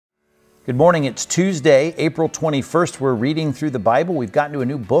Good morning. It's Tuesday, April 21st. We're reading through the Bible. We've gotten to a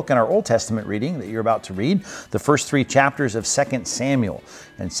new book in our Old Testament reading that you're about to read, the first three chapters of 2 Samuel.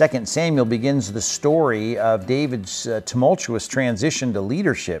 And 2 Samuel begins the story of David's tumultuous transition to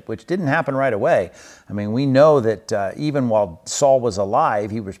leadership, which didn't happen right away. I mean, we know that even while Saul was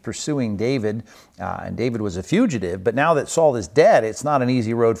alive, he was pursuing David, and David was a fugitive. But now that Saul is dead, it's not an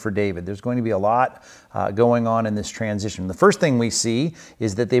easy road for David. There's going to be a lot going on in this transition. The first thing we see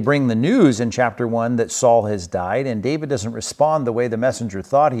is that they bring the news in chapter 1 that Saul has died, and David doesn't respond the way the messenger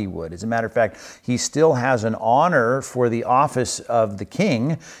thought he would. As a matter of fact, he still has an honor for the office of the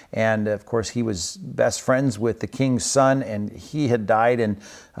king, and of course he was best friends with the king's son, and he had died, and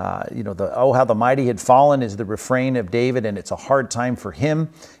 "Oh, how the mighty had fallen" is the refrain of David, and it's a hard time for him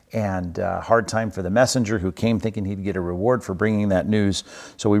and hard time for the messenger who came thinking he'd get a reward for bringing that news.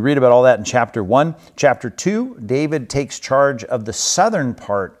 So we read about all that in chapter 1. Chapter 2, David takes charge of the southern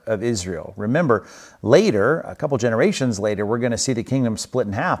part of Israel. Remember, later, a couple generations later, we're going to see the kingdom split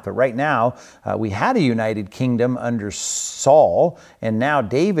in half. But right now, we had a united kingdom under Saul, and now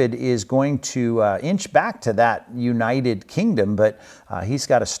David is going to inch back to that united kingdom, but he's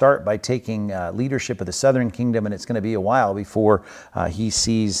got to start by taking leadership of the southern kingdom, and it's going to be a while before he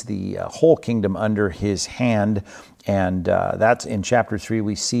sees the whole kingdom under his hand. And that's in chapter 3.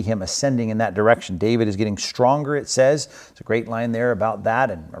 We see him ascending in that direction. David is getting stronger, it says. It's a great line there about that,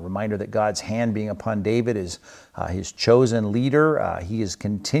 and a reminder that God's hand being upon David is his chosen leader. He is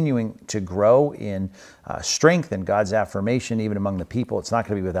continuing to grow in strength and God's affirmation even among the people. It's not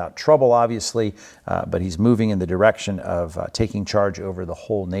going to be without trouble, obviously, but he's moving in the direction of taking charge over the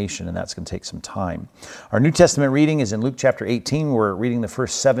whole nation, and that's going to take some time. Our New Testament reading is in Luke chapter 18. We're reading the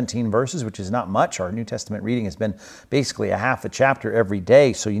first 17 verses, which is not much. Our New Testament reading has been basically a half a chapter every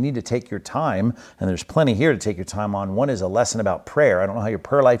day, so you need to take your time, and there's plenty here to take your time on. One is a lesson about prayer. I don't know how your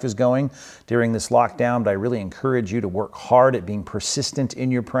prayer life is going during this lockdown, but I really encourage you to work hard at being persistent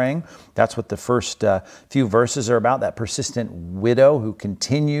in your praying. That's what the first few verses are about, that persistent widow who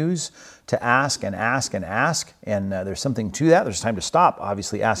continues to ask and ask and ask, and there's something to that. There's time to stop,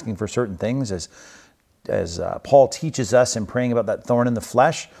 obviously, asking for certain things, as Paul teaches us in praying about that thorn in the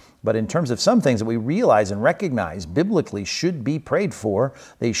flesh. But in terms of some things that we realize and recognize biblically should be prayed for,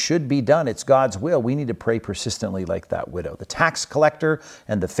 they should be done. It's God's will. We need to pray persistently like that widow. The tax collector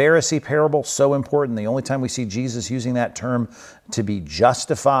and the Pharisee parable, so important. The only time we see Jesus using that term to be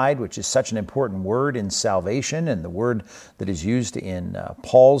justified, which is such an important word in salvation, and the word that is used in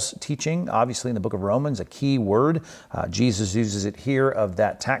Paul's teaching, obviously in the book of Romans, a key word. Jesus uses it here of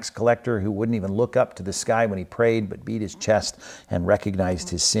that tax collector who wouldn't even look up to the sky when he prayed, but beat his chest and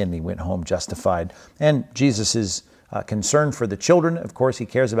recognized his sin. He went home justified. And Jesus is concerned for the children. Of course, he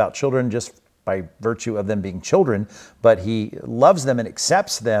cares about children just by virtue of them being children, but he loves them and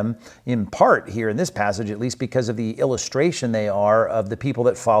accepts them in part here in this passage, at least because of the illustration they are of the people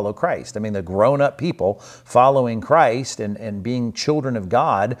that follow Christ. I mean, the grown-up people following Christ and being children of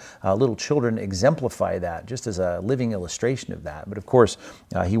God, little children exemplify that just as a living illustration of that. But of course,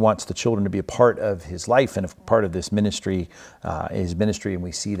 he wants the children to be a part of his life and a part of this ministry, and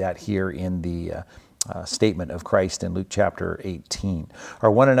we see that here in the statement of Christ in Luke chapter 18.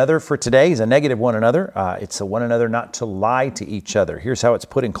 Our one another for today is a negative one another. It's a one another not to lie to each other. Here's how it's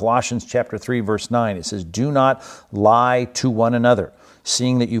put in Colossians chapter 3, verse 9. It says, "Do not lie to one another,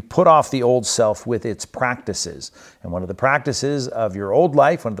 seeing that you put off the old self with its practices." And one of the practices of your old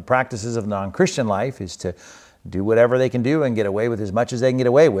life, one of the practices of non-Christian life, is to do whatever they can do and get away with as much as they can get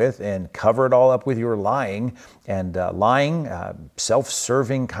away with and cover it all up with your lying. And lying,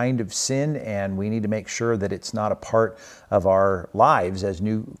 self-serving kind of sin, and we need to make sure that it's not a part of our lives as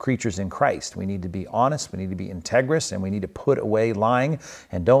new creatures in Christ. We need to be honest, we need to be integrous, and we need to put away lying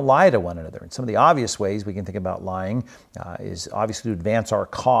and don't lie to one another. And some of the obvious ways we can think about lying is obviously to advance our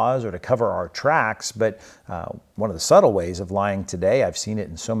cause or to cover our tracks, but one of the subtle ways of lying today, I've seen it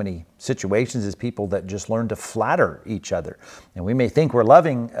in so many situations, is people that just learn to flatter each other. And we may think we're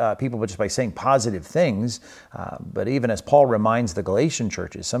loving people just by saying positive things, but even as Paul reminds the Galatian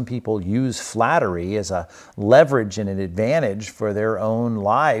churches, some people use flattery as a leverage and an advantage for their own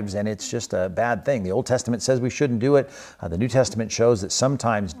lives, and it's just a bad thing. The Old Testament says we shouldn't do it. The New Testament shows that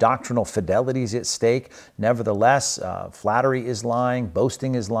sometimes doctrinal fidelity is at stake. Nevertheless, flattery is lying,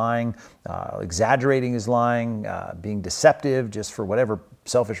 boasting is lying, exaggerating is lying, being deceptive just for whatever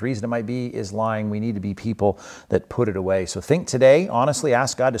selfish reason it might be is lying. We need to be people that put it away. So think today, honestly,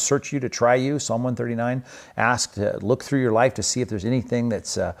 ask God to search you, to try you. Psalm 139, ask to look through your life to see if there's anything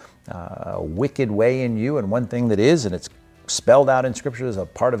that's a wicked way in you, and one thing that is, and it's spelled out in Scripture as a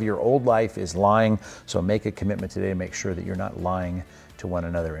part of your old life, is lying. So make a commitment today to make sure that you're not lying to one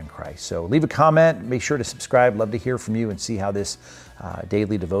another in Christ. So leave a comment, make sure to subscribe. Love to hear from you and see how this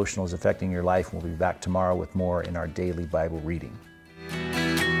daily devotional is affecting your life. We'll be back tomorrow with more in our daily Bible reading.